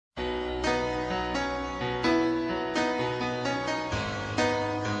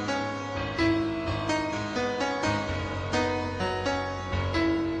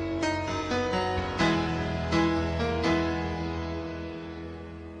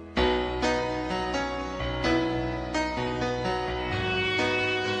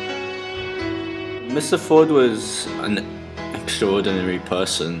Mr. Ford was an extraordinary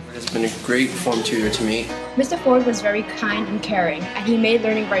person. He has been a great form tutor to me. Mr. Ford was very kind and caring, and he made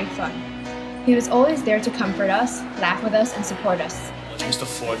learning very fun. He was always there to comfort us, laugh with us, and support us. Mr.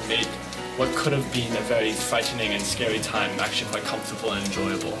 Ford made what could have been a very frightening and scary time actually quite comfortable and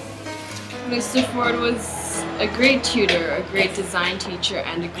enjoyable. Mr. Ford was a great tutor, a great design teacher,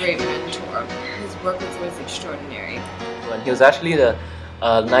 and a great mentor. His work was always extraordinary. He was actually the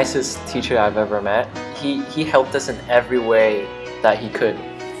nicest teacher I've ever met. He helped us in every way that he could.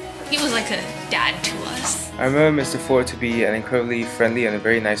 He was like a dad to us. I remember Mr. Ford to be an incredibly friendly and a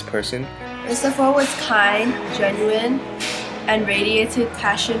very nice person. Mr. Ford was kind, genuine, and radiated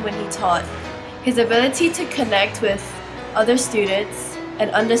passion when he taught. His ability to connect with other students and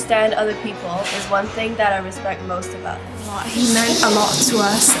understand other people is one thing that I respect most about him. He meant a lot to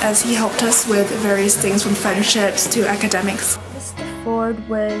us as he helped us with various things from friendships to academics. Mr. Ford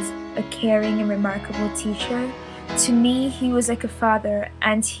was a caring and remarkable teacher. To me, he was like a father,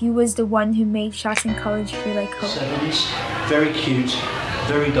 and he was the one who made Shatin College feel like home. Sevens, very cute,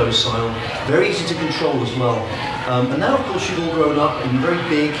 very docile, very easy to control as well. And now of course you've all grown up and you're very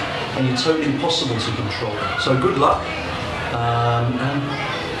big and you're totally impossible to control. So good luck and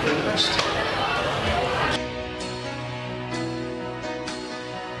all the best.